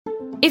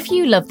If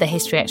you love the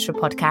History Extra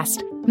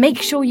podcast,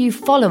 make sure you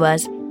follow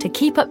us to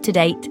keep up to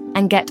date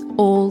and get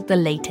all the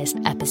latest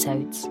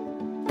episodes.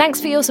 Thanks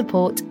for your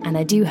support, and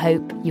I do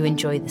hope you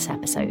enjoy this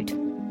episode.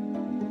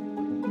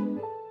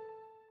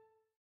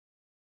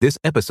 This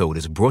episode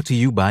is brought to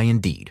you by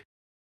Indeed.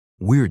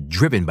 We're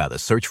driven by the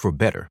search for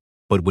better,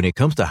 but when it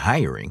comes to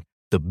hiring,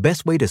 the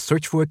best way to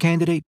search for a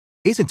candidate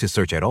isn't to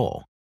search at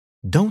all.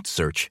 Don't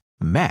search,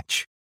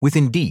 match with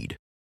Indeed.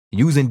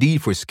 Use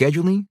Indeed for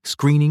scheduling,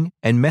 screening,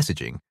 and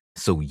messaging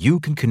so you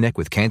can connect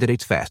with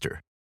candidates faster.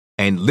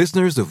 And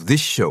listeners of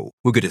this show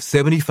will get a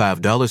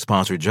 $75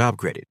 sponsored job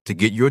credit to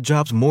get your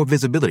jobs more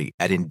visibility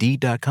at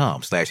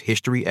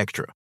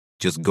Indeed.com/historyextra.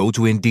 Just go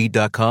to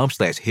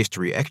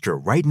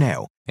Indeed.com/historyextra right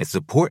now and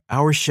support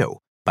our show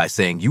by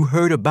saying you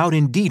heard about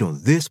Indeed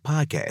on this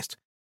podcast.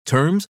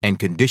 Terms and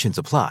conditions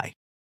apply.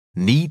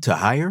 Need to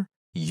hire?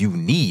 You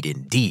need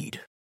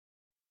Indeed.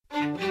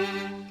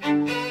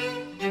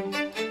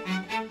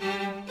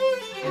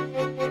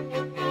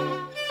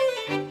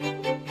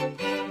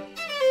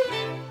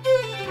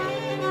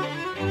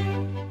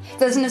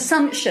 There's an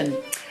assumption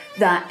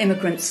that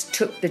immigrants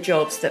took the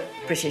jobs that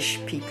British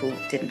people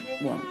didn't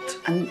want.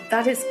 And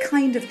that is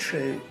kind of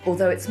true,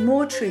 although it's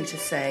more true to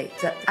say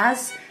that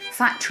as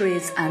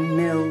factories and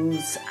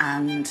mills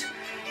and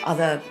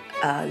other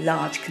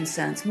large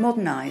concerns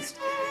modernised,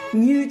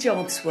 new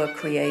jobs were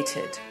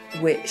created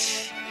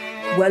which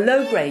were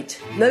low-grade,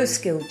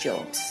 low-skilled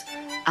jobs,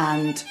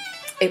 and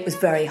it was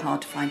very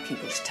hard to find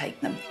people to take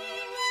them.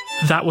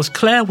 That was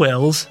Claire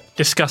Wills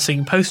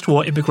discussing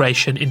post-war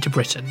immigration into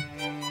Britain.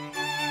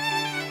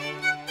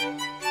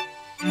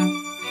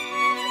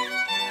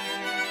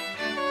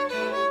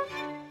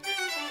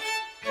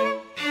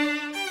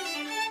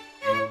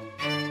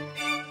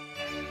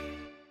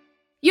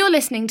 You're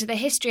listening to the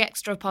History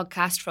Extra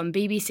podcast from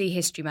BBC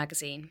History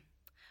Magazine.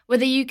 We're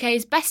the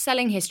UK's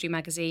best-selling history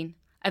magazine,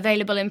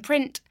 available in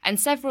print and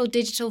several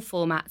digital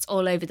formats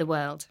all over the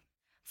world.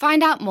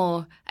 Find out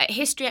more at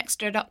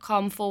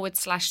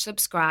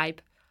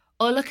historyextra.com/subscribe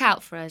or look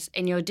out for us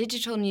in your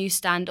digital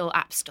newsstand or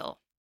app store.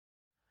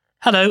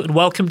 Hello and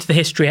welcome to the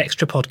History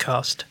Extra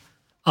podcast.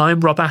 I'm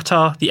Rob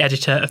Attar, the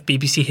editor of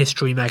BBC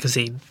History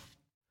Magazine.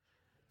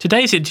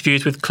 Today's interview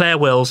is with Claire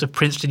Wills of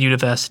Princeton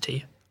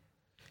University.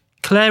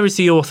 Claire is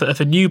the author of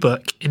a new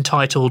book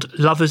entitled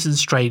Lovers and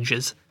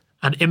Strangers,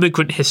 An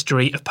Immigrant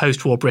History of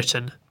Post-War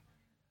Britain,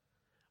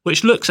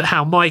 which looks at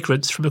how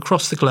migrants from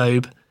across the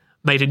globe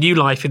made a new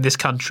life in this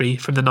country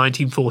from the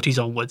 1940s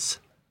onwards.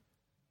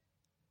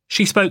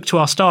 She spoke to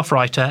our staff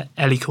writer,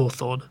 Ellie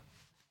Cawthorne.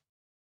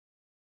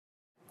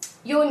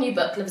 Your new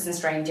book, Lovers and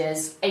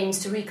Strangers, aims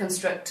to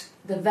reconstruct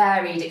the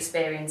varied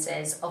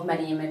experiences of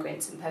many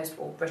immigrants in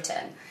post-war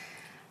Britain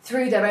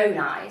through their own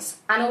eyes,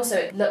 and also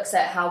it looks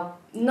at how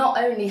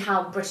not only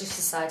how British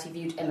society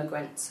viewed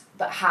immigrants,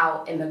 but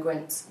how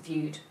immigrants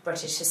viewed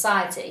British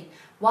society.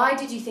 Why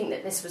did you think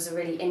that this was a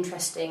really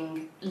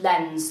interesting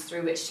lens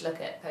through which to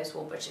look at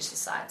post-war British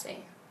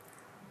society?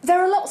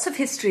 There are lots of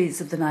histories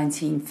of the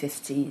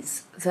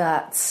 1950s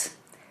that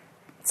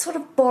sort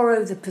of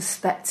borrow the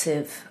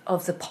perspective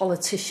of the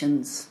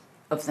politicians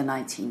of the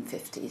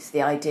 1950s,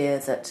 the idea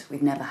that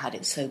we've never had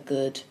it so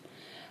good,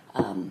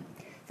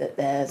 that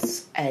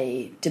there's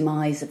a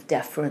demise of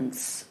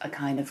deference, a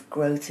kind of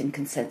growth in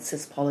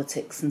consensus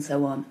politics and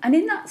so on. And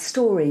in that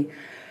story,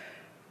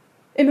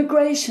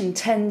 immigration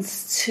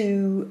tends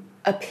to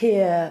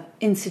appear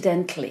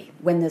incidentally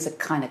when there's a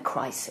kind of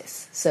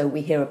crisis. So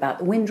we hear about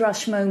the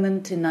Windrush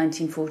moment in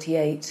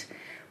 1948,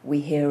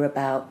 we hear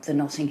about the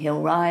Notting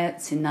Hill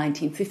riots in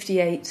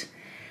 1958,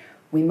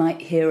 we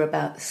might hear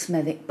about the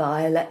Smethwick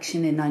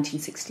by-election in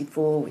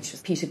 1964, which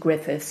was Peter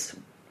Griffiths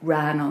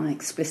ran on an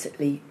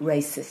explicitly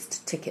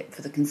racist ticket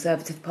for the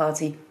Conservative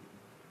Party.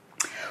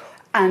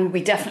 And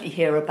we definitely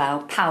hear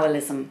about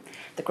powerlism,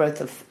 the growth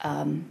of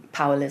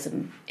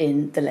powerlism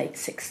in the late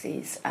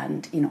 60s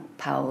and,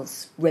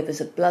 Powell's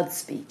Rivers of Blood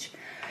speech.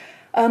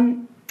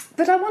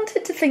 But I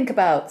wanted to think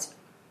about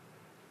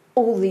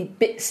all the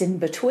bits in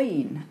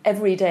between,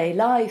 everyday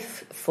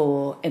life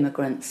for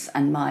immigrants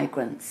and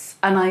migrants.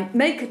 And I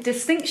make a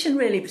distinction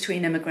really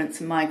between immigrants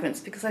and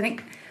migrants because I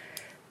think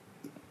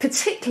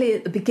particularly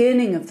at the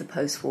beginning of the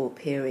post-war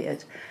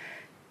period,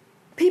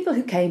 people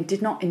who came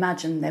did not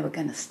imagine they were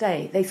going to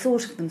stay. They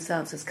thought of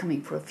themselves as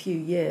coming for a few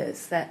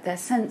years. Their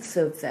sense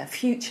of their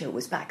future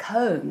was back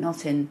home,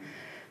 not in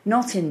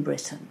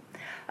Britain.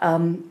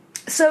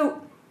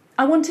 So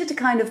I wanted to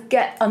kind of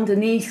get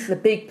underneath the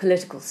big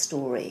political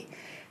story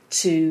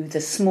to the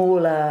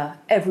smaller,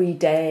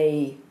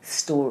 everyday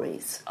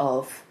stories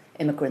of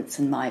immigrants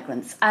and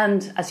migrants,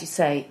 and, as you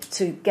say,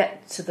 to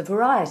get to the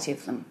variety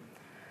of them.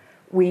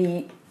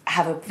 We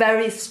have a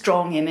very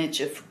strong image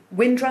of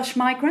Windrush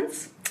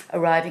migrants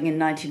arriving in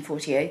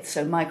 1948,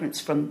 so migrants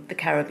from the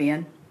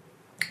Caribbean,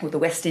 or the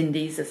West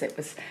Indies as it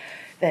was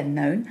then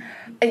known.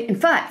 In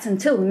fact,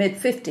 until the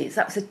mid-50s,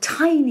 that was a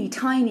tiny,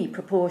 tiny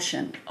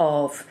proportion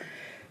of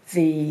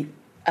the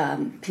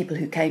people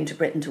who came to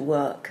Britain to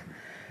work.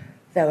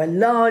 There were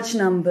large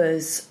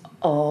numbers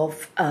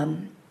of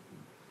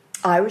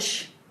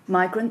Irish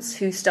migrants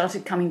who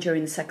started coming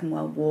during the Second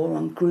World War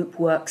on group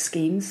work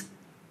schemes.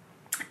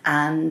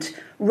 And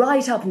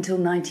right up until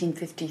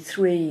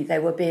 1953, they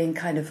were being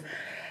kind of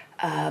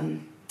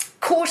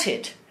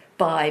courted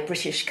by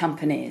British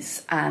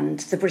companies and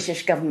the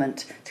British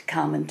government to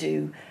come and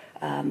do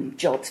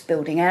jobs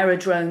building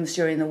aerodromes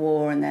during the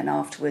war and then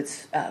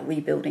afterwards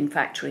rebuilding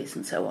factories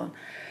and so on.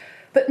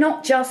 But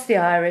not just the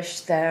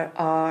Irish. There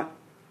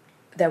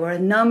were a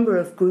number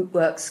of group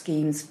work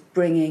schemes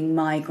bringing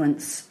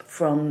migrants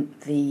from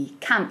the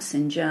camps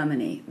in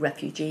Germany,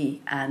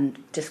 refugee and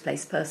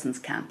displaced persons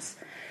camps.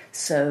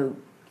 So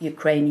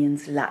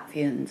Ukrainians,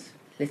 Latvians,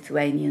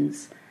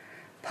 Lithuanians,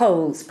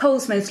 Poles.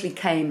 Poles mostly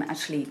came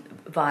actually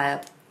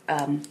via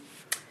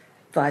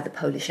the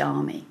Polish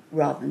army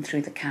rather than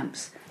through the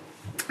camps.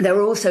 There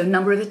were also a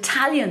number of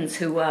Italians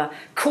who were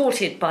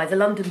courted by the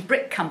London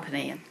Brick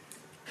Company.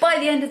 By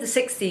the end of the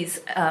 60s,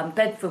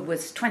 Bedford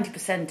was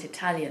 20%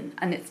 Italian,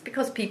 and it's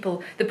because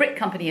the Brick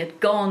Company had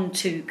gone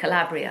to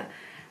Calabria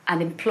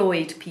and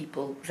employed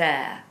people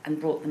there and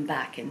brought them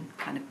back in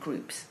kind of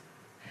groups.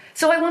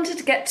 So I wanted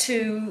to get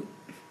to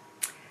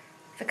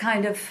the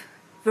kind of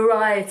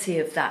variety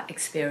of that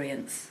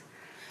experience.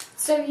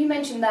 So you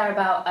mentioned there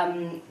about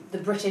the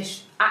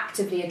British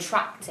actively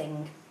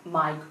attracting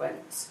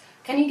migrants.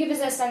 Can you give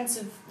us a sense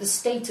of the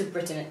state of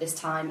Britain at this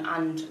time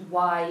and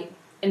why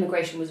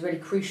immigration was really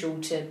crucial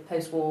to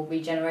post-war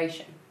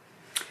regeneration?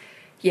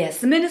 Yes,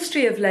 the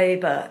Ministry of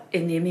Labour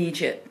in the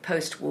immediate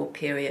post-war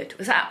period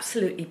was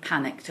absolutely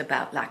panicked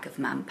about lack of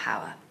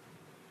manpower.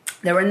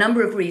 There were a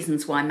number of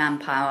reasons why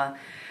manpower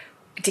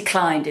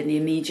declined in the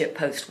immediate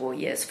post-war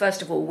years.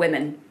 First of all,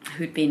 women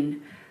who'd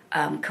been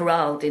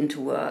corralled into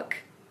work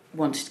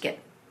wanted to get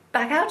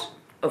back out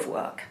of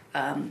work,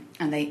 and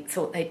they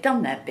thought they'd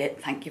done their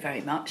bit, thank you very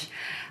much.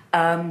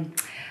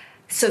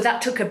 So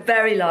that took a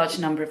very large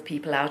number of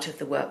people out of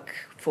the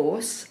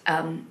workforce.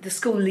 The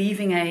school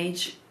leaving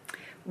age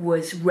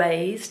was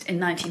raised in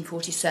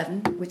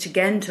 1947, which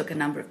again took a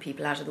number of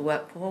people out of the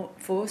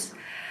workforce.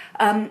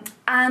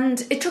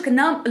 And it took a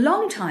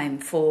long time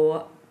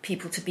for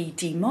people to be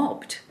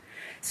demobbed.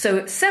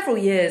 So several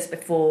years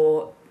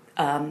before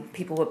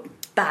people were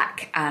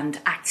back and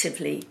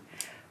actively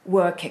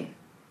working.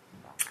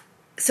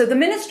 So the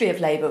Ministry of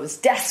Labour was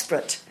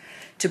desperate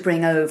to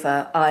bring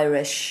over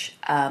Irish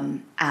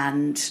and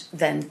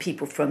then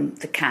people from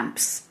the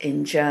camps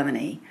in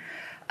Germany.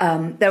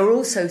 There were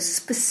also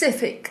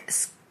specific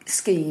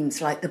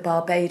schemes like the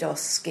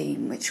Barbados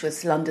scheme, which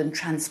was London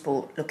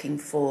Transport looking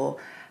for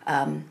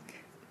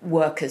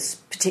workers,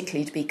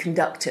 particularly to be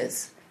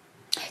conductors.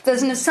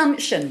 There's an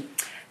assumption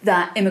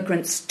that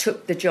immigrants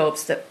took the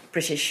jobs that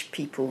British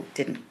people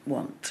didn't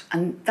want.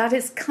 And that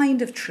is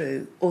kind of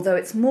true, although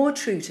it's more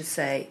true to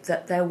say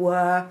that there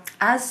were,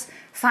 as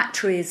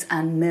factories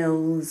and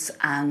mills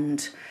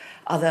and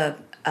other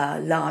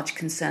large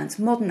concerns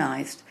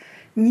modernised,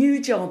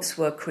 new jobs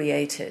were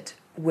created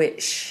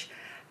which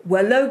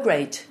were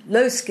low-grade,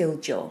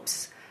 low-skilled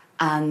jobs,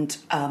 and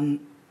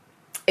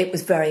it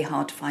was very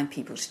hard to find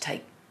people to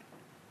take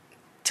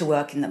to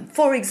work in them.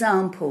 For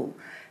example,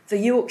 the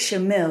Yorkshire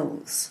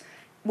mills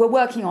were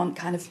working on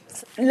kind of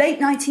late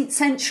 19th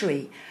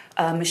century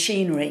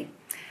machinery.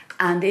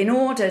 And in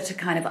order to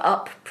kind of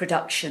up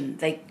production,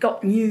 they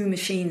got new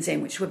machines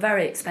in, which were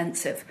very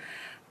expensive.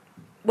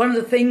 One of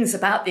the things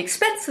about the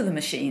expense of the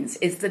machines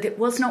is that it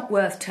was not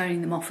worth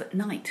turning them off at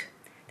night.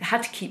 They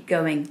had to keep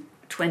going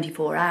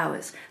 24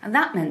 hours. And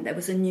that meant there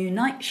was a new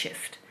night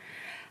shift.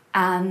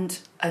 And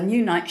a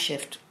new night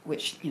shift,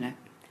 which,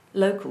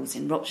 locals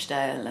in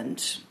Rochdale and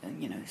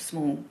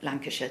small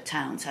Lancashire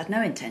towns had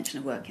no intention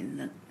of working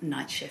the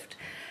night shift.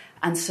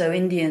 And so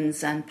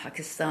Indians and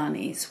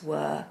Pakistanis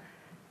were,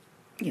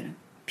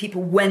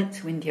 people went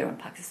to India and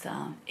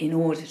Pakistan in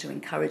order to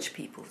encourage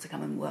people to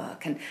come and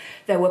work. And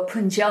there were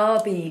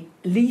Punjabi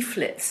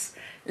leaflets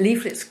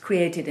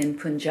created in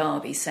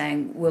Punjabi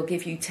saying, we'll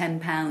give you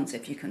 £10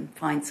 if you can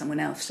find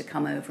someone else to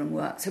come over and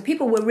work. So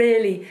people were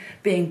really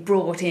being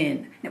brought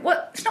in.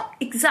 It's not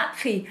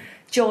exactly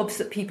jobs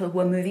that people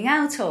were moving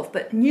out of,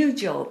 but new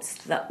jobs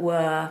that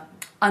were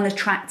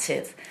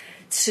unattractive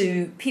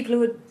to people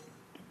who had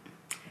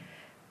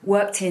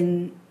worked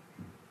in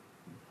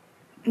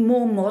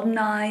more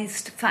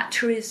modernised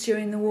factories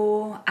during the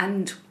war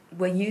and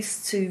were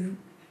used to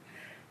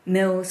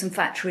mills and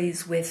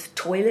factories with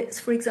toilets,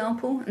 for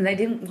example, and they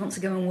didn't want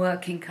to go and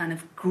work in kind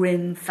of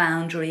grim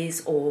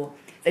foundries, or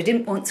they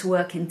didn't want to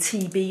work in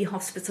TB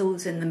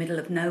hospitals in the middle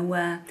of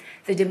nowhere.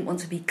 They didn't want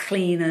to be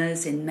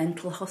cleaners in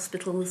mental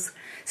hospitals.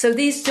 So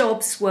these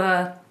jobs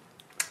the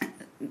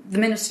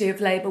Ministry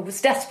of Labour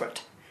was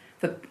desperate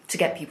to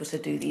get people to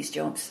do these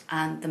jobs,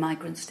 and the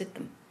migrants did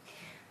them.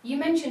 You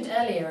mentioned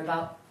earlier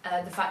about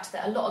the fact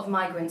that a lot of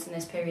migrants in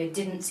this period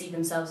didn't see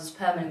themselves as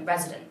permanent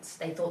residents.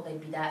 They thought they'd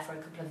be there for a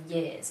couple of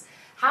years.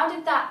 How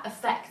did that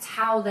affect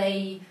how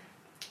they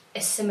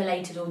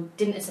assimilated or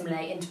didn't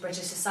assimilate into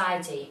British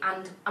society?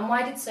 And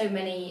why did so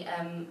many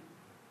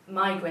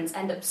migrants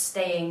end up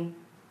staying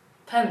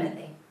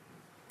permanently?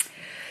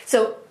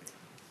 So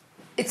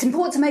it's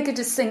important to make a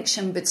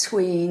distinction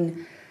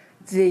between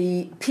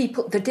the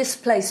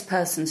displaced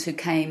persons who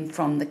came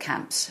from the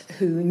camps,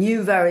 who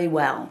knew very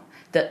well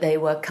that they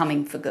were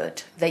coming for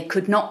good. They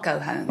could not go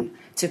home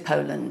to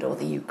Poland or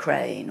the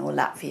Ukraine or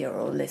Latvia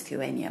or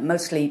Lithuania.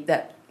 Mostly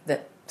that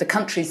the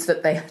countries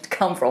that they had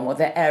come from or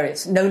their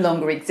areas no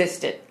longer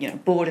existed.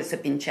 Borders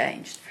had been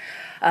changed.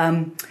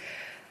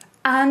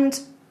 And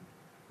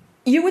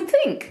you would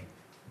think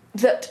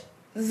that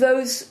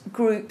those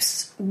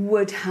groups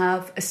would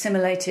have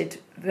assimilated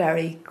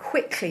very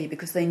quickly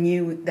because they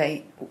knew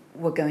they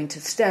were going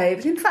to stay.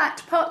 But in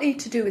fact, partly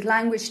to do with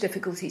language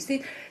difficulties,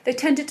 they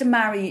tended to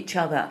marry each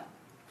other.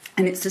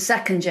 And it's the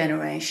second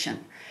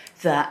generation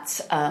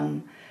that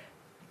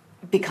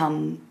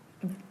become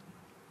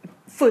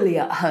fully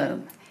at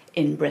home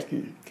in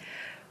Britain.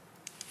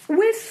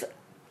 With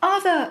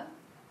other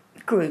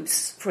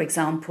groups, for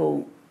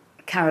example,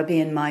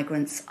 Caribbean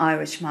migrants,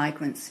 Irish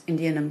migrants,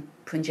 Indian and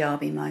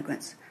Punjabi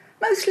migrants,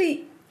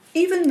 mostly,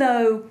 even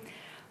though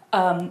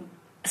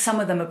some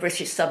of them are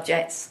British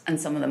subjects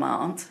and some of them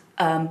aren't,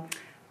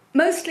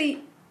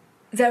 mostly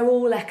they're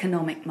all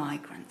economic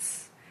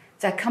migrants.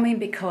 They're coming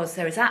because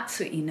there is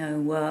absolutely no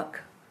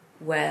work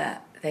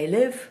where they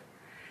live,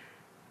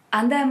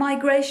 and their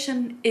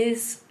migration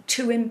is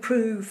to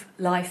improve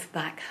life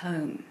back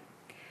home.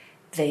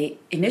 They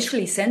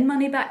initially send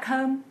money back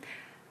home,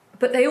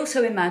 but they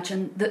also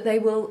imagine that they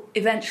will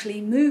eventually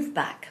move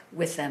back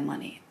with their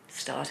money,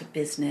 start a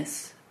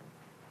business,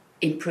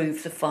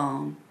 improve the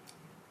farm,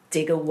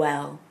 dig a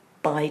well,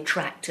 buy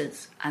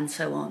tractors, and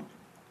so on.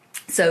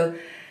 So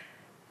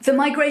the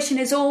migration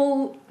is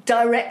all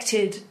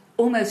directed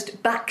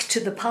almost back to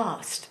the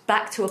past,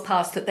 back to a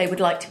past that they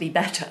would like to be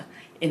better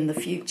in the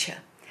future.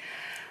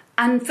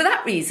 And for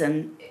that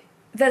reason,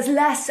 there's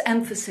less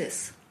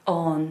emphasis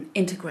on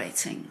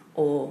integrating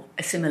or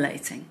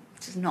assimilating,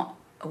 which is not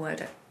a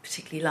word I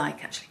particularly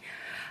like, actually.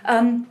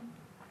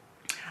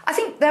 I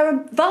think there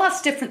are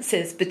vast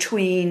differences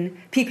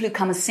between people who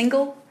come as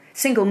single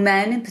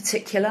men in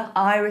particular,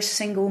 Irish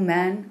single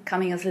men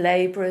coming as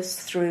labourers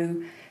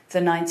through the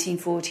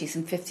 1940s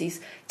and 50s,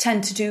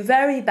 tend to do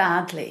very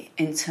badly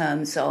in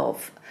terms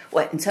of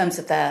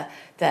their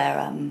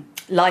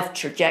life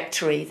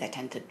trajectory. They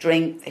tend to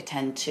drink, they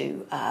tend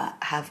to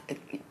have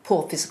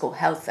poor physical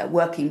health, they're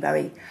working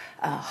very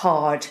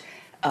hard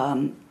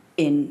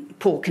in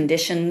poor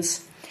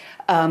conditions.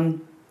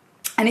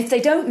 And if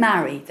they don't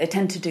marry, they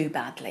tend to do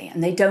badly.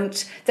 And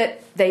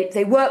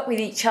they work with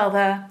each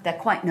other, they're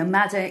quite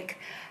nomadic,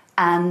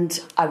 and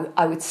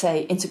I would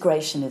say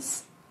integration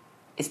is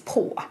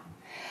poor.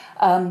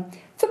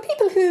 For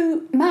people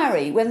who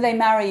marry, whether they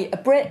marry a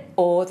Brit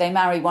or they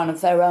marry one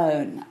of their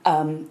own,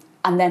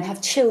 and then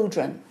have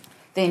children,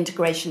 the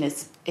integration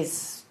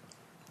is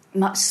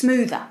much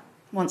smoother.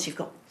 Once you've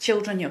got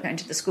children, you're going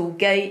to the school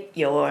gate,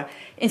 you're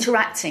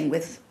interacting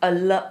with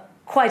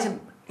quite a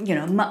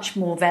much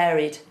more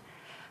varied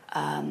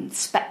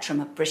spectrum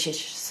of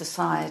British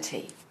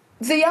society.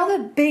 The other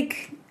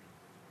big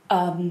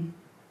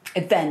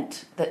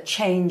event that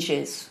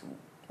changes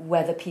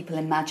whether people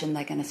imagine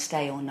they're going to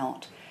stay or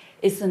not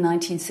is the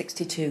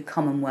 1962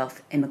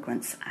 Commonwealth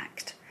Immigrants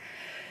Act.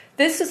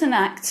 This is an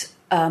act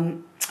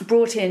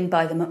brought in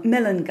by the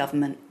Macmillan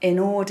government in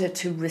order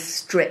to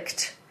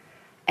restrict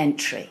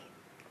entry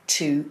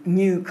to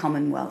new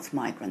Commonwealth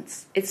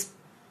migrants. It's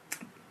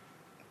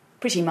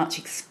pretty much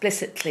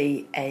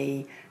explicitly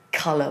a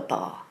colour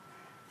bar.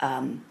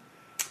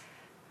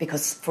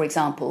 Because, for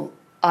example,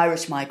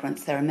 Irish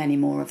migrants, there are many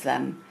more of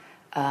them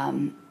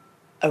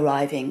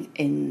arriving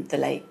in the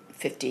late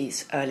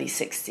 50s, early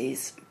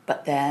 60s,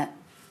 but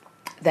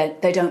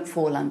they don't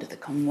fall under the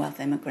Commonwealth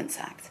Immigrants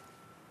Act.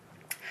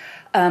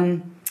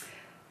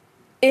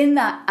 In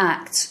that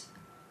act,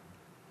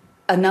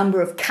 a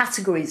number of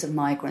categories of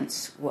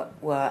migrants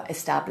were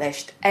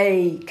established.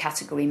 A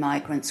category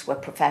migrants were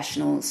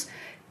professionals,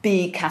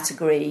 B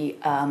category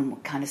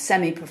kind of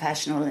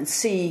semi-professional, and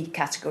C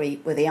category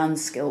were the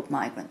unskilled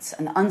migrants.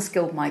 And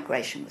unskilled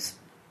migration was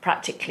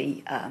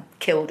practically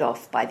killed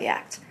off by the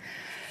Act,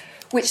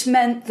 which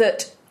meant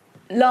that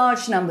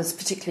large numbers,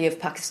 particularly of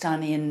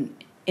Pakistani and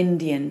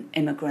Indian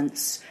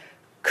immigrants,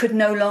 could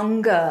no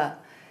longer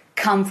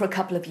come for a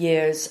couple of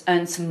years,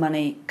 earn some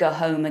money, go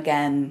home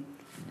again,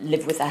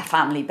 live with their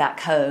family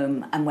back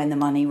home, and when the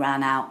money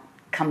ran out,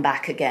 come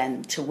back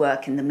again to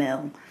work in the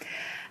mill.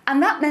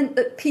 And that meant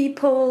that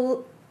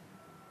people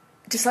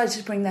decided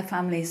to bring their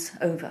families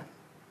over.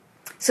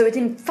 So it,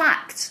 in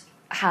fact,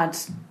 had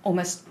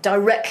almost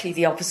directly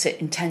the opposite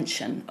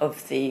intention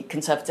of the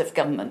Conservative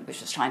government,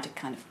 which was trying to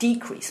kind of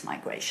decrease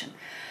migration.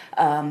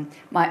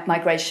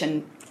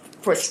 Migration,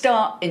 for a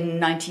start, in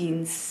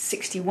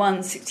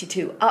 1961,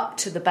 62, up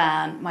to the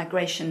ban,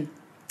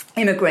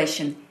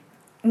 immigration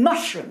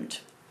mushroomed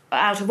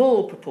out of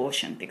all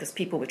proportion because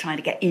people were trying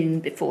to get in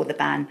before the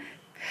ban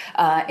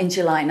in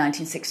July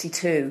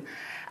 1962.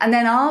 And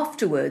then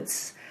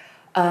afterwards,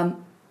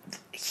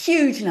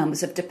 huge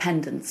numbers of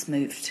dependents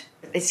moved.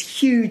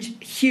 This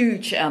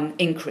huge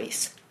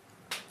increase.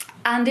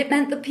 And it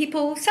meant that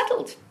people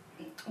settled.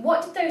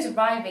 What did those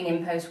arriving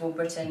in post-war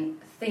Britain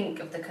think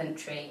of the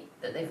country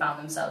that they found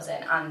themselves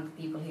in and the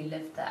people who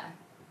lived there?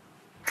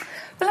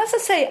 Well, as I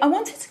say, I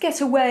wanted to get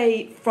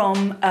away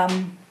from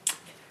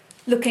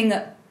looking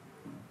at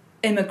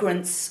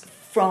immigrants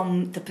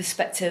from the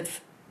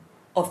perspective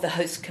of the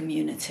host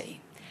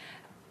community.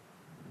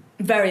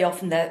 Very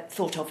often they're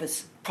thought of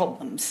as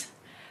problems,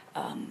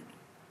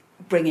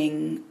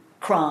 bringing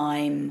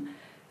crime,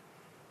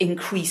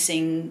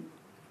 increasing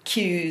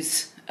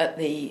queues at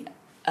the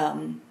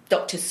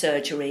doctor's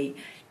surgery,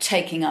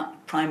 taking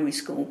up primary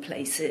school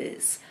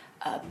places,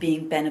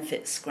 being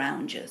benefit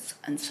scroungers,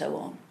 and so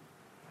on.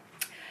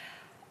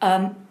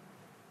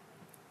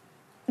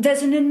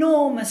 There's an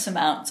enormous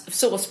amount of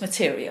source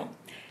material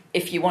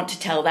if you want to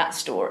tell that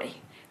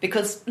story,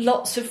 because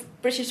lots of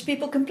British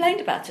people complained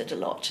about it a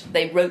lot.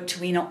 They wrote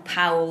to Enoch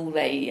Powell,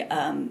 they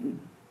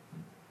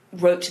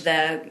wrote to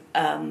their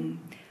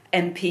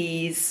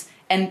MPs.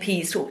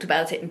 MPs talked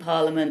about it in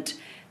Parliament.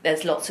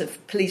 There's lots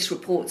of police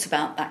reports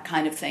about that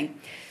kind of thing.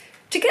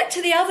 To get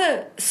to the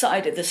other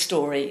side of the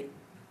story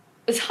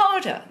is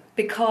harder,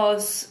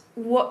 because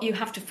what you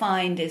have to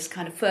find is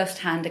kind of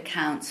first-hand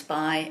accounts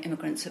by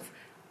immigrants of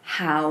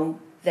how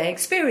they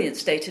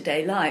experience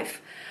day-to-day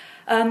life.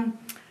 And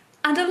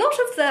a lot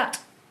of that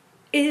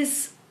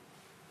is,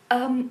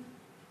 a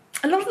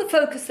lot of the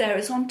focus there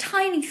is on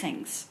tiny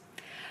things.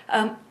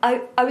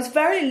 I was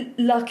very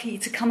lucky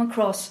to come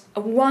across a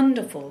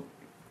wonderful,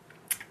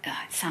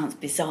 it sounds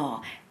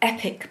bizarre,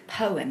 epic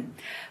poem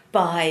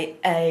by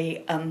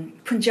a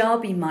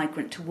Punjabi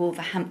migrant to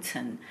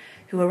Wolverhampton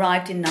who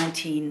arrived in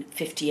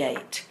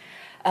 1958.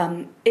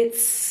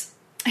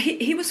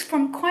 He was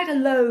from quite a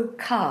low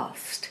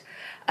caste,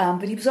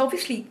 but he was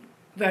obviously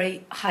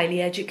very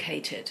highly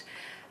educated.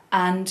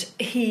 And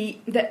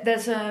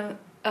there's a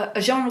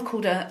genre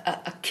called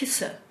a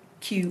kissa,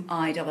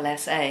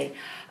 Qissa,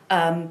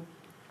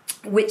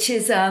 which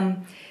is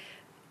an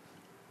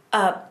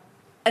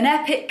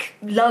epic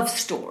love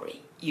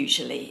story,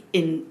 usually,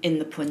 in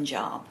the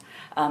Punjab.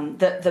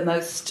 The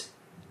most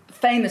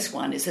famous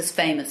one is as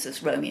famous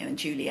as Romeo and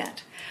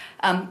Juliet.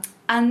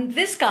 And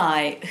this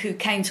guy, who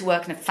came to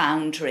work in a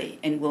foundry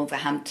in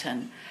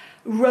Wolverhampton,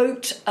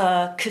 wrote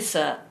a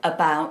kissa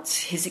about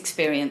his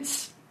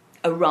experience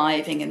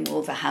arriving in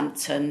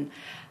Wolverhampton,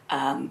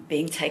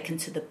 being taken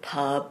to the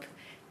pub,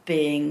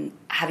 having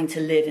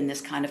to live in this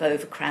kind of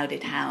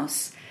overcrowded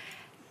house,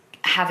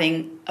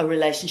 having a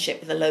relationship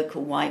with a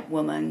local white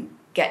woman,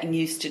 getting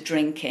used to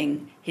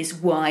drinking, his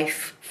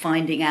wife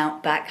finding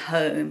out back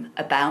home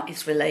about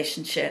his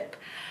relationship.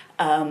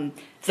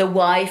 The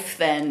wife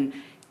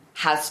then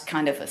has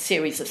kind of a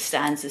series of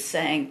stanzas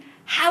saying,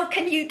 "How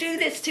can you do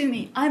this to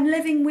me? I'm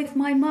living with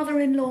my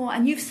mother-in-law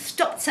and you've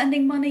stopped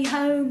sending money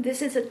home.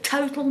 This is a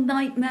total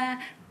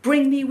nightmare.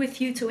 Bring me with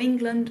you to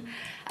England."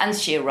 And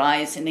she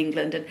arrives in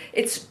England. And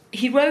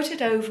he wrote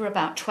it over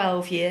about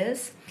 12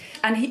 years.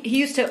 And he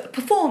used to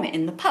perform it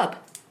in the pub.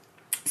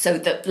 So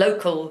the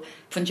local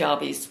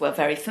Punjabis were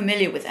very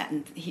familiar with it.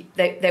 And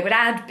they would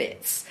add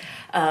bits.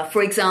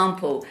 For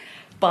example,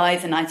 by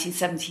the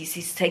 1970s,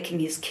 he's taking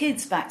his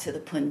kids back to the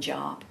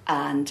Punjab,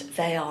 and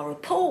they are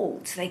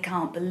appalled. They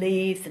can't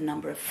believe the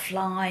number of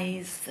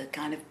flies, the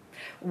kind of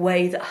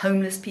way that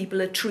homeless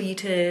people are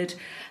treated,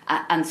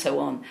 and so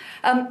on.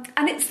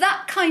 And it's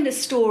that kind of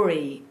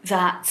story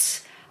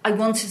that I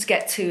wanted to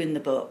get to in the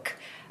book.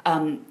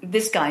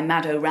 This guy,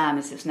 Madho Ram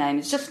is his name,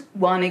 is just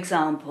one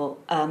example.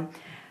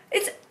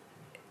 It's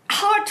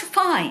hard to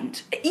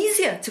find,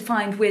 easier to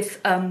find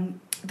with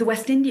the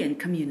West Indian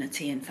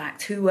community, in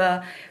fact, who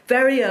were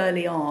very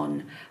early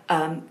on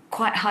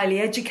quite highly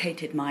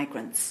educated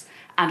migrants,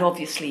 and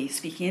obviously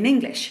speaking in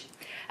English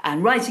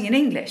and writing in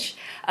English,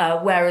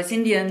 whereas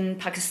Indian,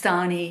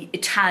 Pakistani,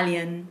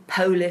 Italian,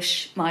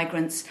 Polish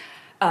migrants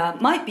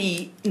might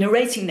be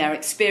narrating their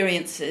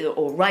experiences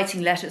or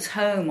writing letters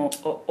home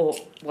or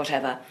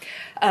whatever.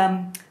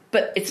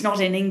 But it's not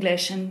in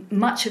English, and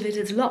much of it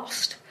is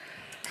lost.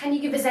 Can you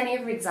give us any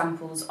other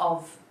examples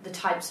of the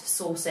types of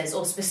sources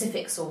or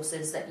specific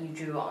sources that you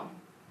drew on?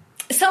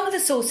 Some of the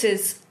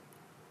sources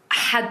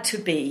had to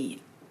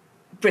be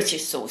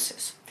British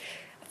sources.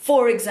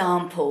 For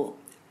example,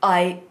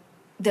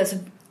 there's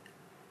a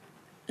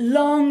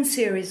long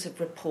series of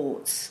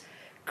reports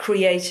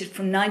created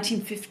from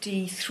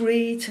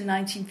 1953 to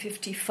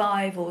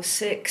 1955 or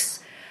 6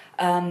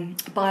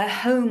 by a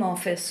Home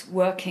Office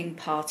working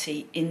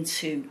party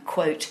into,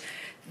 quote,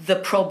 the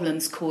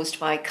problems caused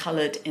by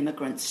coloured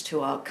immigrants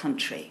to our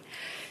country.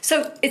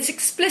 So it's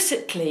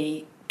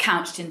explicitly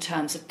couched in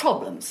terms of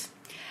problems,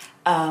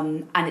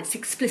 and it's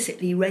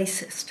explicitly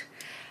racist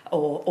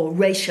or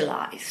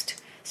racialised.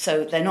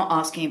 So they're not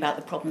asking about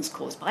the problems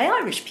caused by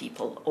Irish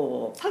people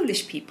or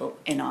Polish people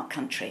in our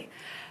country.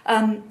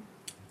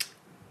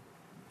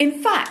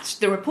 In fact,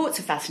 the reports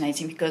are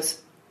fascinating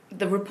because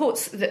the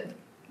reports,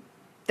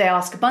 they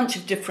ask a bunch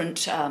of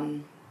different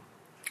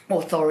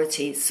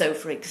authorities. So,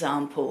 for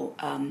example,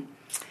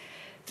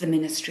 the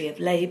Ministry of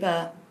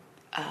Labour,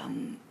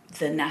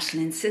 the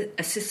National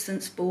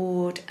Assistance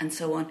Board, and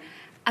so on.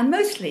 And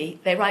mostly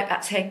they write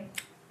back saying,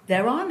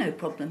 there are no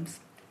problems.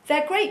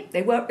 they're great.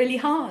 They work really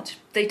hard.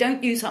 They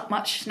don't use up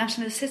much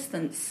national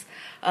assistance.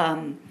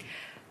 The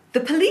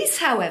police,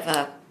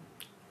 however,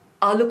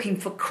 are looking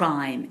for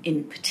crime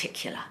in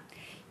particular.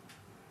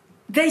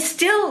 They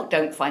still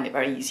don't find it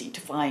very easy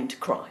to find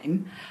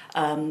crime.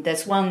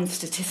 There's one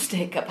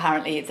statistic,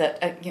 apparently,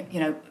 that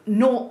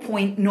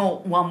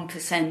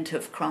 0.01%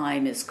 of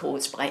crime is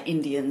caused by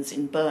Indians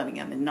in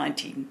Birmingham in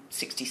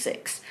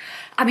 1966.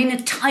 I mean,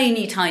 a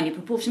tiny, tiny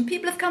proportion.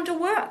 People have come to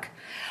work.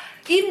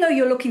 Even though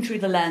you're looking through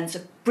the lens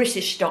of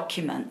British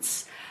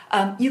documents,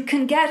 you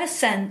can get a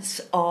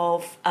sense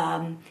of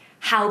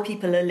how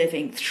people are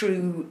living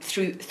through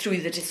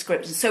the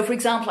description. So, for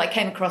example, I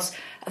came across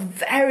a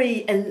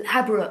very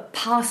elaborate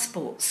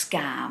passport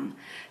scam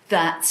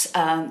that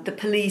the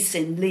police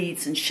in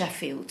Leeds and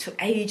Sheffield took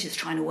ages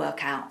trying to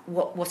work out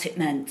what it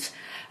meant.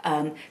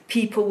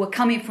 People were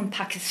coming from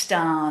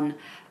Pakistan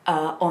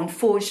on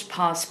forged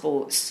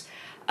passports,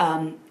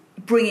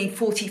 bringing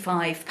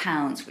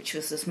 £45, which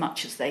was as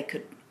much as they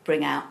could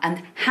bring out,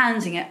 and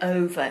handing it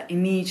over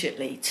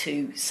immediately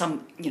to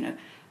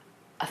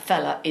a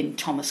fella in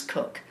Thomas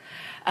Cook.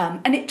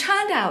 And it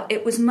turned out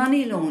it was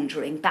money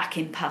laundering back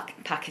in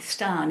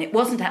Pakistan. It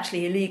wasn't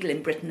actually illegal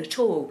in Britain at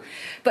all.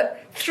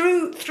 But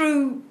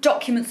through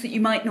documents that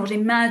you might not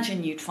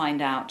imagine you'd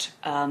find out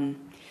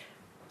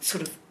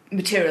sort of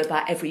material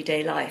about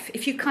everyday life,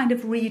 if you kind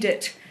of read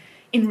it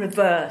in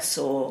reverse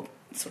or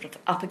sort of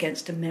up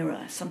against a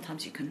mirror,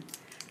 sometimes you can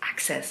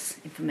access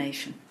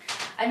information.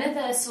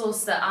 Another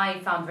source that I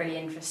found really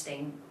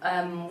interesting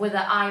were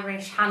the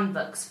Irish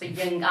handbooks for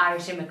young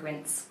Irish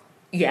immigrants.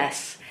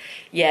 Yes.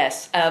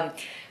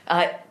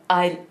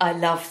 I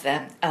love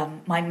them.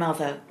 My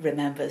mother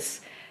remembers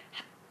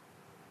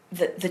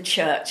the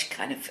church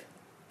kind of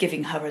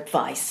giving her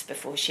advice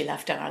before she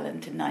left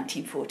Ireland in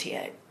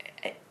 1948.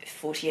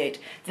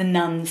 The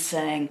nuns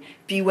saying,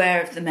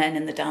 "Beware of the men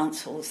in the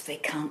dance halls, they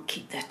can't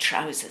keep their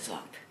trousers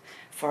up,"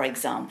 for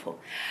example.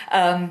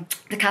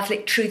 The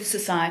Catholic Truth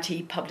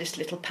Society published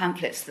little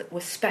pamphlets that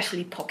were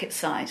specially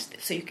pocket-sized,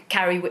 so you could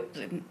carry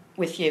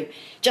with you,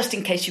 just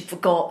in case you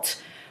forgot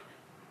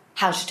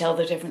how to tell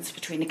the difference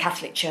between a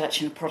Catholic church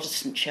and a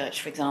Protestant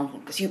church, for example,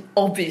 because you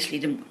obviously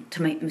didn't want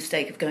to make the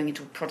mistake of going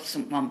into a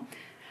Protestant one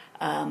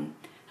and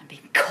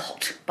being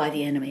caught by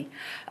the enemy.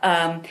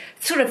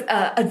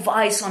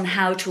 Advice on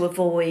how to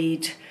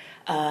avoid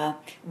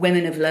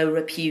women of low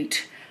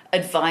repute,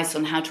 advice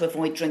on how to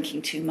avoid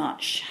drinking too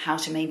much, how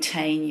to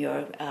maintain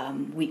your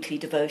weekly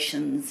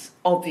devotions,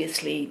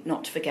 obviously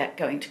not to forget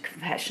going to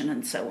confession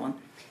and so on.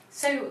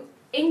 So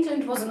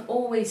England wasn't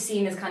always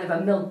seen as kind of a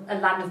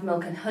land of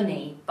milk and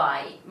honey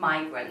by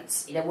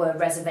migrants. There were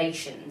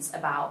reservations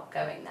about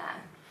going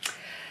there.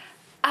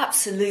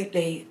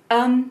 Absolutely.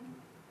 I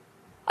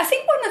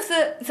think one of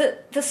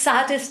the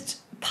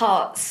saddest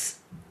parts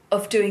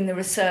of doing the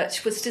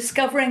research was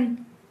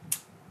discovering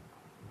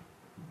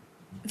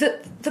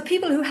that the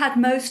people who had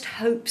most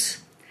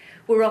hopes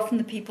were often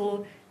the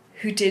people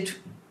who did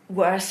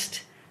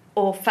worst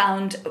or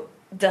found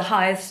the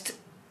highest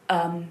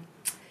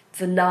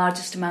the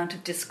largest amount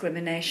of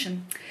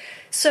discrimination.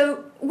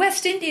 So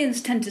West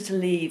Indians tended to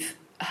leave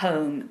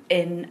home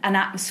in an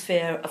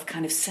atmosphere of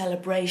kind of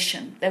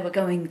celebration. They were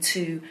going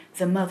to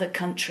the mother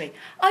country.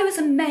 I was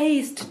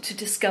amazed to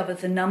discover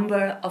the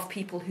number of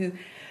people who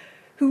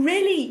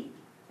really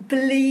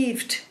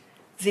believed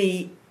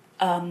the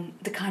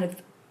kind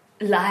of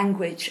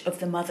language of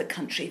the mother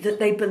country, that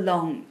they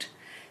belonged,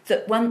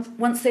 that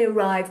once they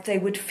arrived they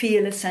would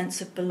feel a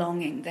sense of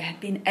belonging. They had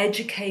been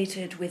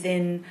educated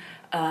within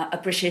a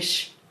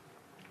British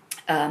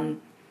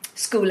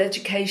school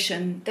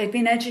education. They'd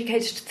been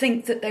educated to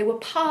think that they were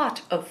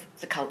part of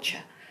the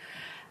culture,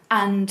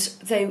 and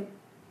they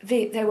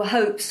were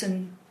hopes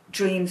and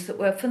dreams that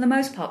were, for the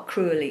most part,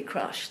 cruelly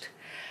crushed.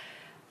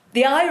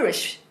 The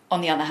Irish,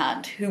 on the other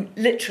hand, who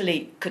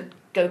literally could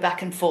go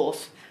back and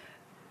forth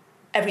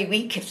every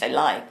week if they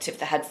liked, if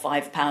they had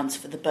 £5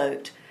 for the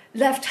boat,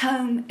 left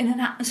home in an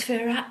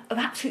atmosphere of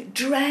absolute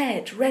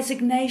dread,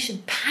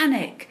 resignation,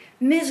 panic,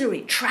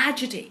 misery,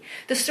 tragedy.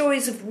 The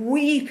stories of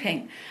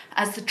weeping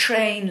as the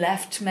train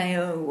left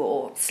Mayo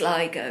or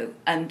Sligo,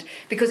 and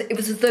because it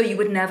was as though you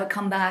would never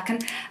come back.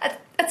 And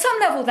at some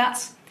level,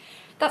 that's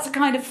a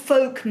kind of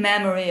folk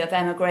memory of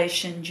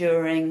emigration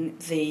during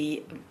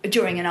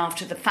and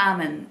after the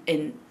famine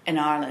in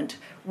Ireland,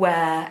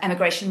 where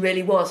emigration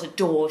really was a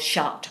door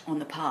shut on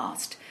the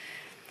past.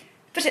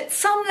 But at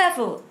some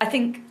level, I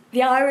think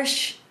the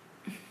Irish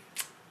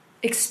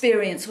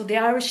experience, or the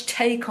Irish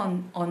take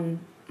on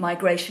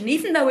migration,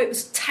 even though it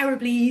was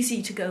terribly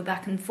easy to go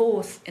back and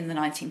forth in the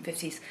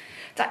 1950s,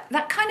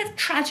 that kind of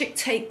tragic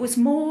take was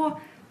more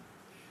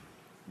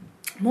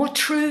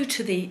true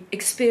to the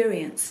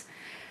experience.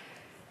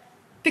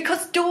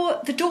 Because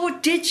the door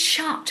did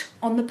shut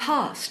on the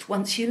past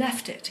once you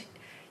left it.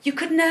 You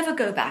could never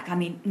go back. I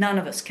mean, none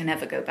of us can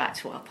ever go back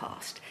to our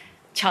past.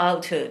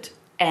 Childhood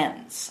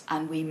ends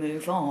and we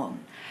move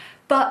on.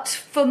 But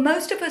for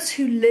most of us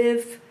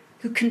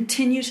who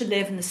continue to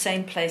live in the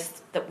same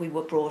place that we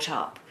were brought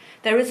up,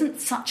 there isn't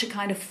such a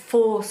kind of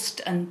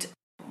forced and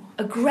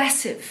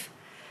aggressive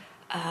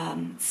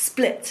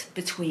split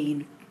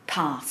between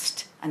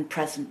past and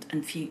present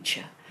and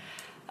future.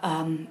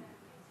 And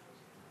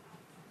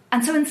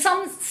so in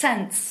some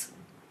sense,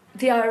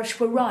 the Irish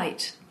were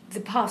right. The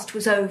past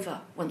was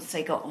over once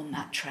they got on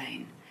that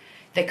train.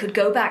 They could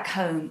go back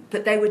home,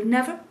 but they would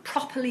never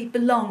properly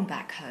belong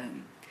back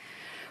home.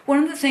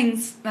 One of the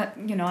things that,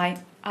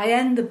 I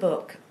end the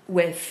book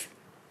with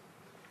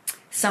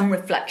some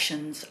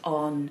reflections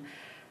on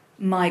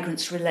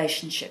migrants'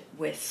 relationship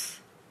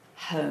with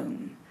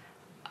home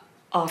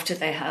after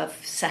they have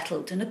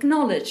settled and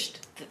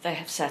acknowledged that they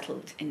have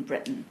settled in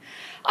Britain.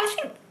 I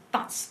think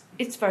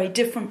it's very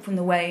different from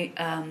the way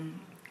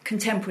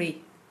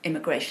contemporary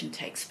immigration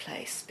takes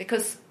place,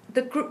 because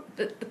the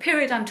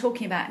period I'm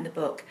talking about in the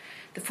book,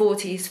 the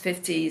 40s,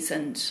 50s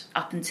and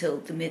up until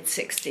the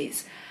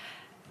mid-60s,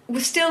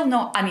 was still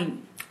not,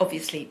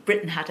 obviously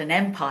Britain had an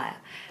empire,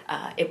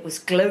 it was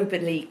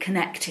globally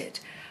connected,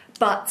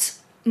 but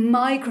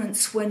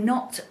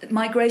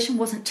migration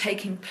wasn't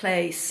taking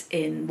place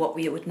in what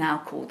we would now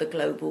call the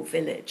global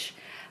village.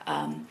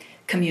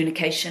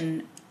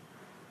 Communication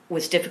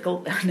was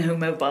difficult. There were no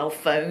mobile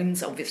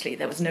phones. Obviously,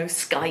 there was no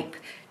Skype.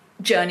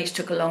 Journeys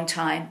took a long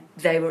time.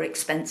 They were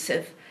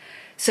expensive.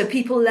 So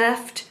people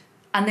left,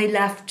 and they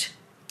left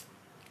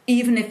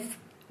even if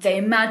they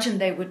imagined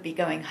they would be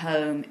going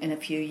home in a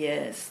few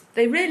years.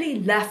 They really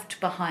left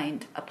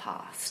behind a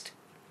past.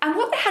 And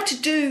what they had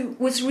to do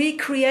was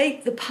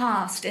recreate the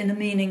past in a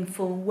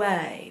meaningful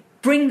way,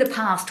 bring the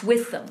past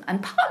with them.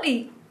 And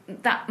partly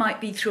that might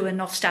be through a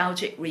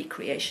nostalgic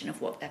recreation of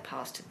what their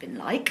past had been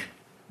like.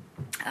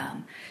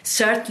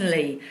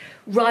 Certainly,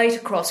 right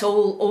across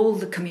all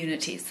the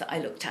communities that I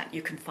looked at,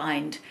 you can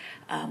find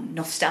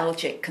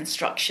nostalgic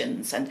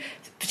constructions, and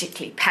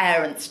particularly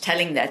parents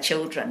telling their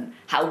children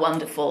how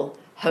wonderful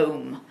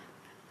home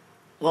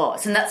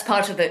was. And that's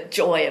part of the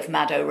joy of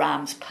Maddo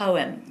Ram's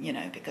poem,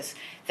 because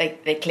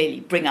they clearly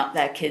bring up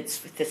their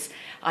kids with this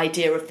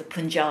idea of the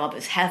Punjab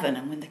as heaven,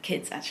 and when the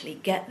kids actually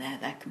get there,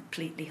 they're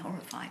completely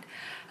horrified.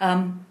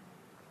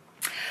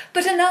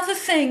 But another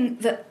thing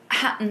that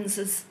happens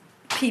as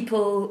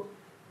people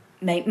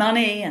make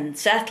money and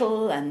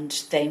settle, and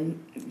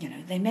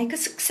they make a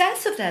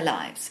success of their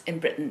lives in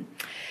Britain,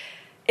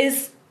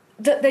 is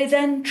that they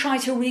then try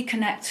to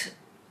reconnect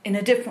in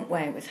a different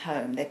way with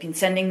home. They've been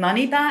sending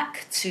money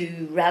back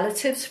to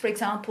relatives, for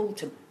example,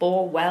 to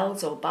bore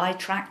wells or buy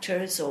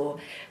tractors or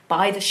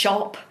buy the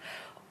shop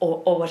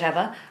or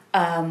whatever,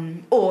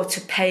 or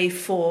to pay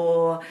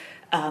for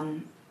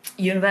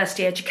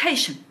university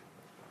education.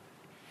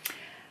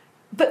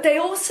 But they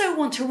also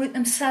want to root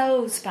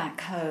themselves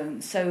back home.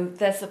 So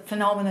there's a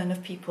phenomenon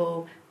of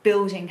people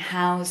building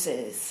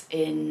houses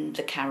in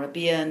the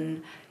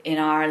Caribbean, in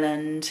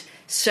Ireland,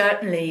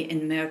 certainly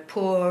in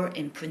Mirpur,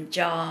 in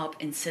Punjab,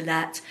 in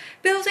Sylhet,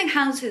 building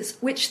houses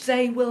which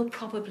they will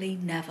probably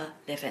never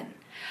live in.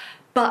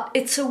 But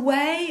it's a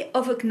way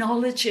of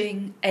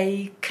acknowledging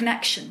a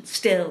connection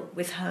still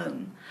with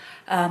home.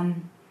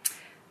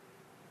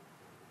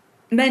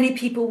 Many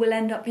people will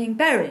end up being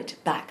buried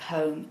back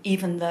home,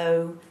 even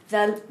though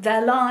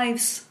their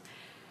lives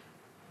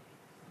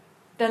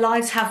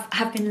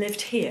have been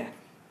lived here.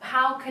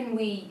 How can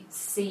we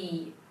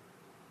see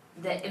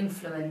the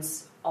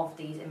influence of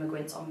these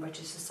immigrants on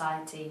British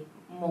society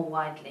more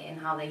widely, and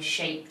how they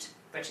shaped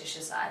British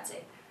society?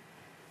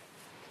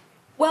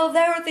 Well,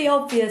 there are the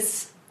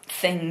obvious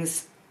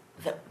things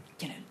that,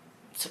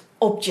 sort of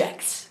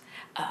objects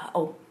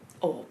or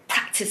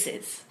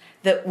practices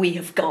that we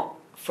have got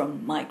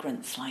from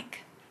migrants, like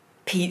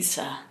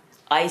pizza,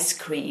 ice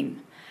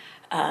cream,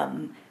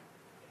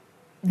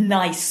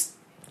 nice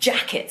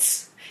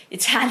jackets,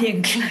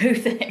 Italian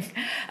clothing,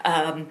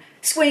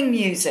 swing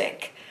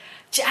music,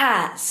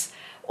 jazz,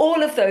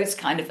 all of those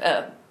kind of,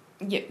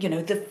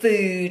 the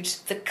food,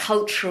 the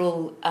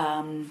cultural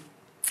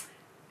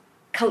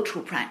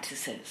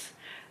practices.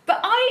 But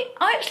I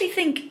actually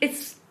think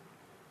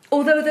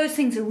although those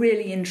things are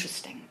really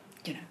interesting,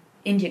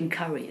 Indian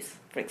curries,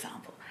 for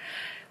example,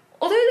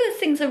 although those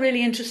things are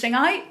really interesting,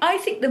 I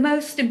think the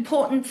most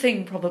important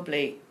thing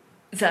probably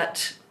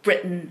that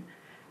Britain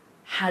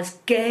has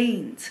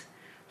gained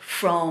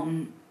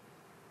from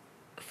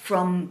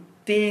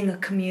being a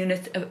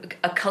community,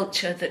 a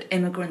culture that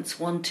immigrants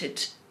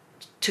wanted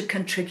to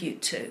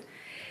contribute to,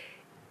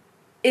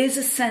 is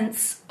a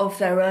sense of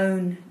their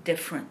own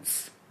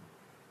difference.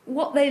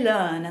 What they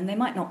learn, and they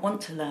might not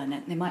want to learn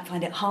it, and they might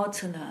find it hard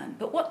to learn,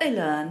 but what they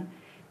learn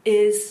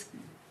is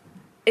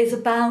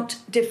about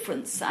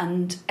difference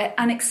and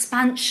an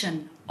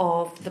expansion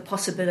of the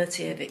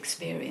possibility of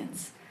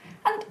experience.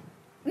 And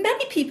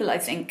many people, I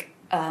think,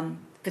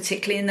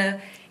 particularly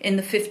in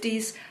the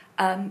 50s,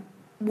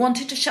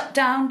 wanted to shut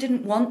down,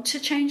 didn't want to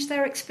change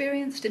their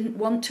experience, didn't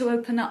want to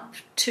open up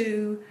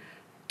to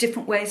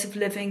different ways of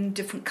living,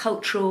 different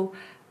cultural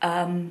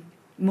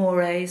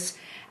mores.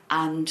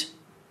 And,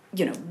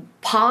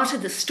 part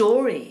of the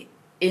story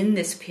in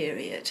this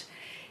period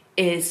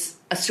is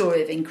a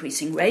story of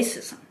increasing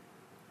racism.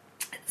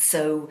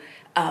 So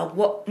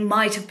what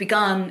might have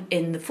begun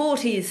in the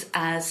 40s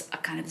as a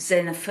kind of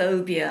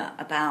xenophobia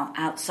about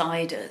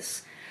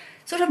outsiders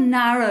sort of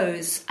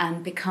narrows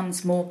and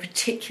becomes more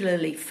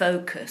particularly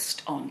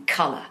focused on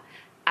colour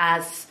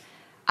as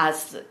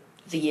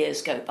the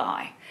years go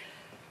by.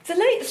 The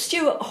late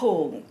Stuart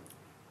Hall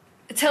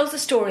tells a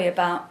story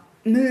about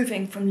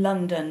moving from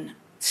London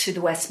to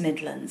the West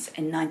Midlands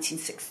in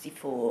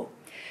 1964.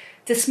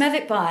 The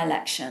Smethwick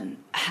by-election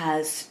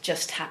has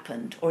just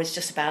happened, or is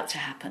just about to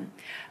happen.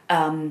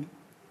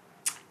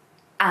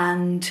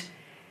 And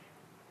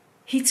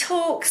he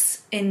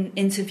talks in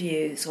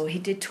interviews, or he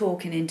did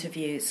talk in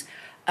interviews,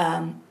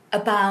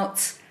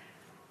 about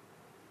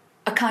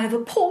a kind of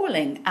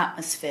appalling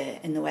atmosphere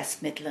in the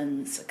West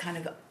Midlands, a kind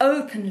of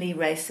openly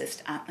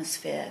racist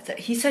atmosphere that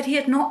he said he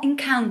had not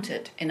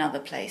encountered in other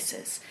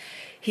places.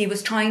 He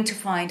was trying to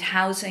find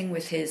housing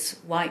with his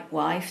white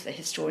wife, the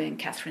historian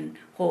Catherine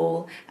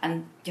Hall,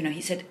 and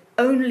he said,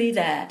 only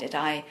there did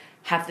I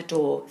have the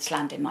door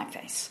slammed in my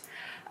face.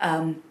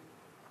 And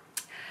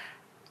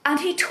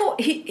he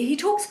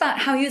talks about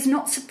how he was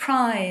not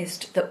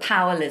surprised that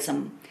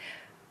powerlism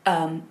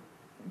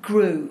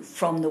grew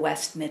from the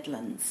West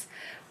Midlands,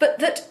 but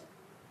that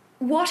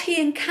what he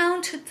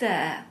encountered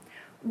there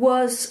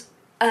was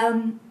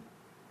a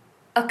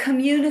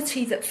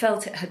community that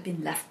felt it had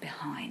been left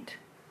behind.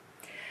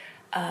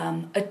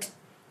 A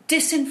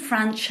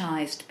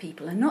disenfranchised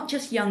people, and not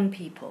just young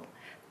people,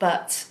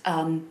 but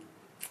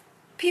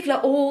people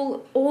at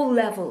all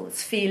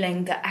levels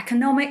feeling that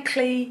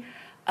economically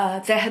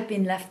they had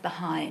been left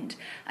behind.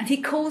 And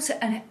he calls it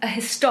a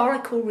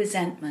historical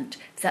resentment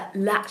that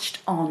latched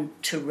on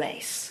to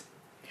race.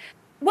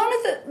 One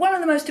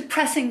of the most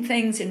depressing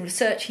things in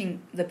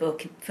researching the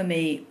book for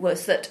me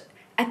was that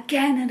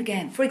again and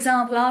again, for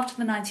example, after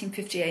the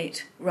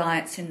 1958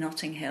 riots in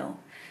Notting Hill,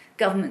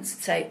 governments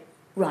would say,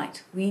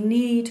 right, we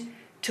need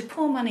to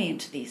pour money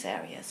into these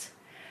areas.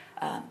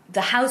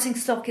 The housing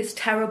stock is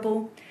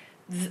terrible.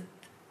 The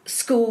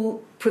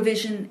school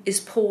provision is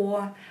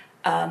poor.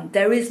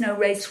 There is no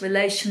race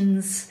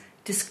relations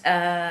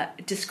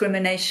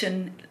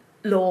discrimination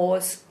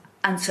laws,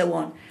 and so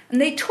on. And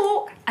they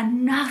talk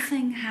and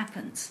nothing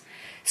happens.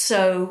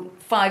 So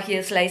 5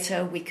 years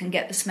later, we can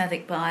get the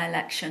Smethwick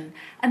by-election,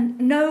 and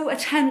no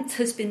attempt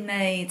has been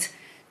made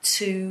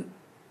to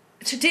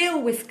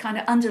deal with kind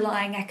of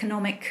underlying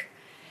economic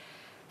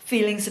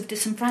feelings of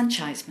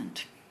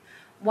disenfranchisement.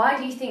 Why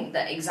do you think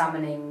that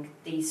examining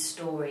these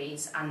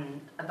stories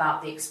and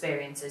about the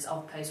experiences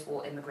of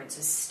post-war immigrants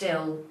is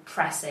still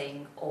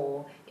pressing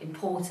or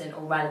important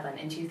or relevant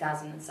in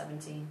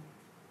 2017?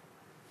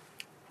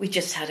 We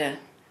just had a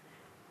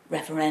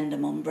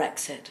referendum on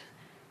Brexit.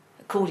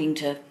 According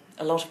to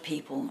a lot of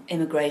people,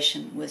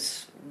 immigration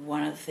was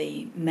one of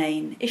the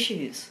main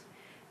issues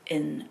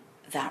in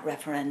that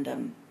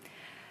referendum.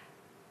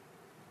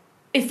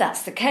 If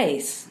that's the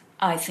case,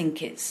 I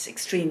think it's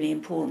extremely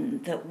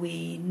important that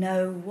we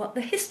know what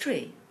the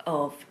history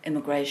of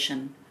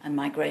immigration and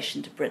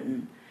migration to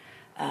Britain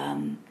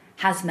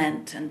has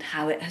meant and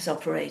how it has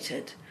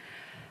operated.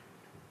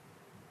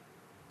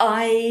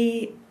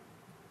 I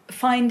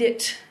find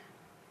it,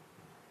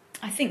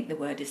 I think the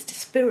word is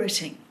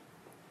dispiriting,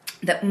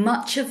 that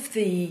much of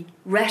the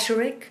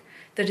rhetoric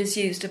that is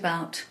used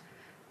about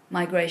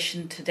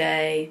migration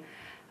today,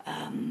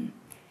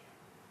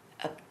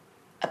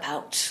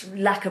 about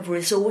lack of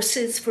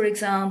resources, for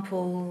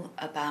example,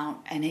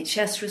 about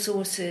NHS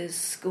resources,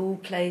 school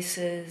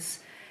places,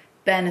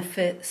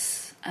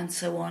 benefits, and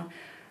so on.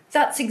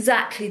 That's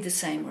exactly the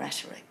same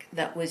rhetoric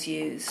that was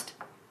used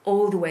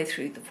all the way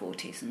through the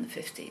 40s and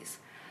the 50s.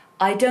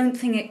 I don't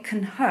think it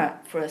can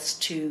hurt for us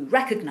to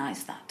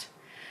recognise that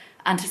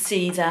and to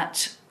see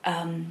that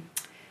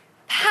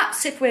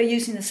perhaps if we're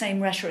using the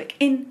same rhetoric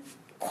in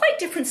quite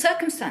different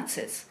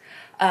circumstances,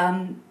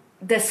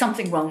 there's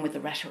something wrong with the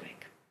rhetoric.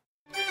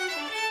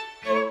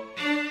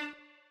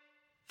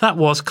 That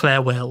was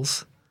Claire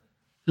Wills.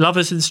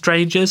 Lovers and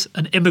Strangers,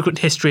 An Immigrant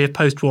History of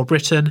Post-War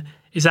Britain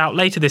is out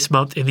later this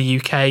month in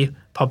the UK,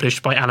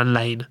 published by Alan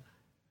Lane.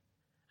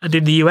 And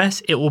in the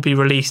US, it will be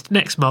released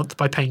next month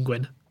by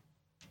Penguin.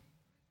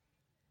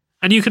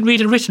 And you can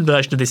read a written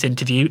version of this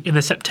interview in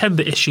the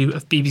September issue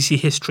of BBC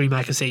History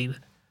magazine,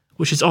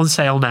 which is on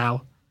sale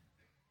now.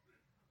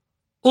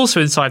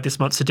 Also inside this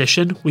month's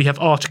edition, we have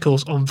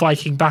articles on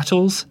Viking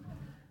battles,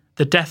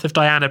 the death of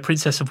Diana,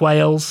 Princess of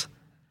Wales,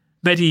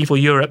 medieval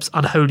Europe's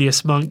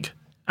unholiest monk,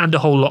 and a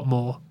whole lot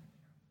more.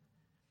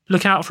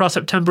 Look out for our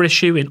September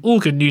issue in all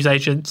good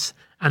newsagents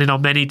and in our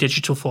many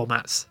digital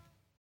formats.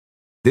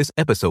 This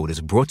episode is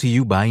brought to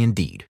you by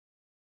Indeed.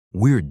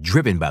 We're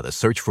driven by the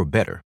search for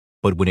better,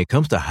 but when it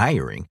comes to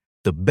hiring,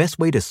 the best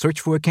way to search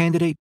for a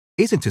candidate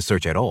isn't to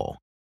search at all.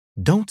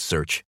 Don't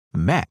search,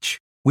 match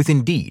with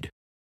Indeed.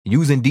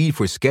 Use Indeed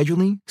for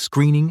scheduling,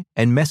 screening,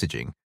 and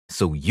messaging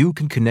so you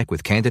can connect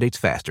with candidates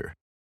faster.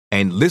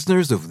 And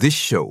listeners of this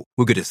show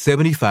will get a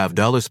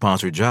 $75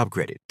 sponsored job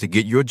credit to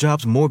get your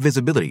jobs more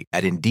visibility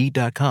at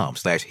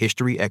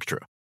Indeed.com/HistoryExtra.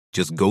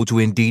 Just go to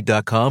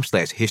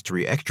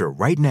Indeed.com/HistoryExtra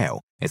right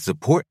now and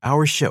support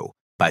our show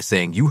by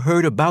saying you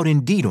heard about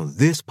Indeed on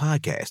this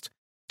podcast.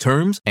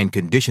 Terms and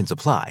conditions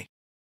apply.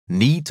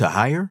 Need to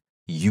hire?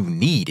 You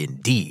need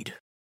Indeed.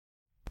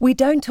 We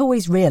don't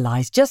always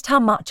realise just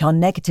how much our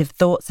negative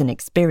thoughts and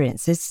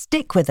experiences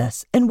stick with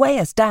us and weigh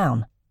us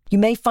down. You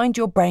may find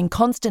your brain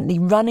constantly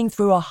running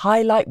through a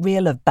highlight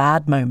reel of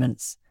bad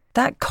moments.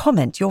 That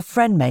comment your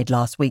friend made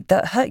last week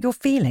that hurt your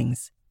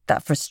feelings.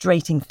 That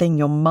frustrating thing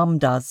your mum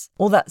does.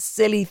 Or that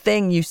silly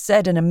thing you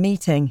said in a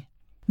meeting.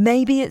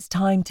 Maybe it's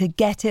time to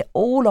get it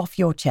all off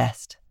your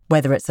chest.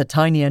 Whether it's a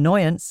tiny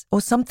annoyance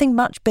or something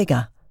much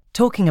bigger,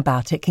 talking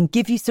about it can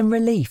give you some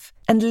relief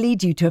and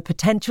lead you to a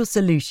potential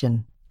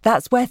solution.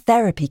 That's where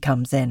therapy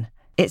comes in.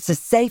 It's a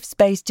safe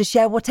space to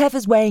share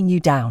whatever's weighing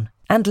you down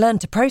and learn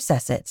to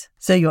process it,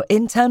 so your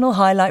internal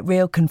highlight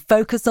reel can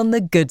focus on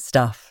the good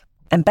stuff.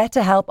 And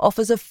BetterHelp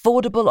offers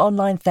affordable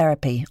online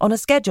therapy on a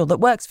schedule that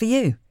works for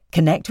you.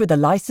 Connect with a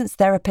licensed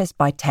therapist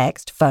by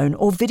text, phone,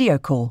 or video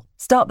call.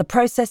 Start the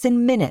process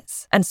in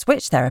minutes and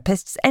switch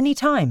therapists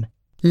anytime.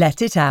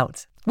 Let it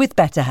out with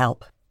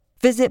BetterHelp.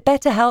 Visit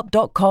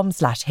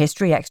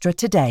betterhelp.com/historyextra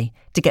today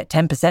to get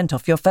 10%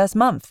 off your first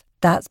month.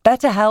 That's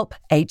BetterHelp,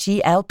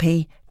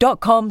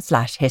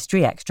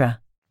 HELP.com/historyextra.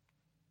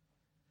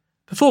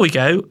 Before we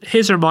go,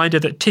 here's a reminder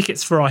that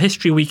tickets for our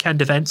History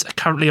Weekend events are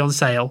currently on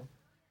sale.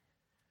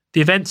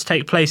 The events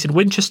take place in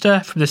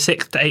Winchester from the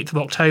 6th to 8th of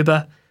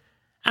October,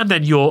 and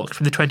then York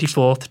from the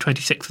 24th to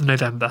 26th of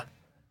November.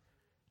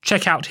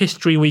 Check out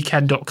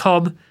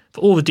historyweekend.com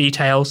for all the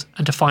details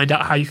and to find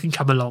out how you can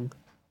come along.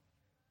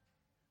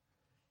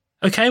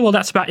 OK, well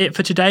that's about it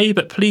for today,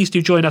 but please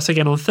do join us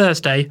again on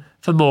Thursday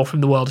for more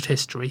from the world of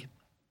history.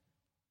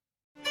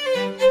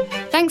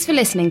 Thanks for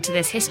listening to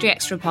this History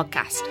Extra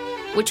podcast,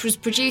 which was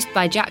produced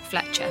by Jack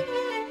Fletcher.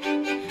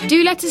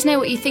 Do let us know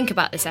what you think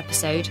about this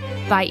episode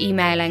by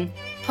emailing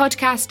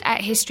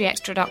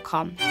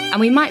podcast@historyextra.com,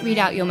 and we might read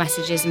out your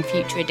messages in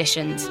future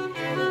editions.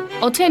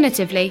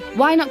 Alternatively,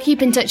 why not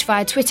keep in touch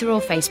via Twitter or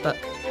Facebook,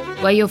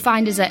 where you'll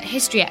find us at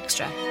History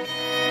Extra.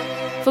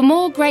 For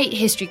more great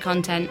history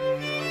content,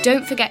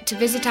 don't forget to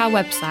visit our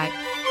website,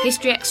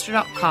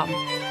 historyextra.com,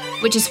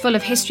 which is full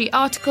of history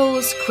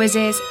articles,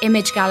 quizzes,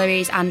 image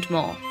galleries and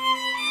more.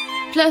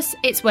 Plus,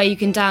 it's where you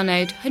can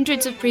download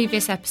hundreds of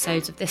previous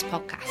episodes of this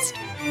podcast.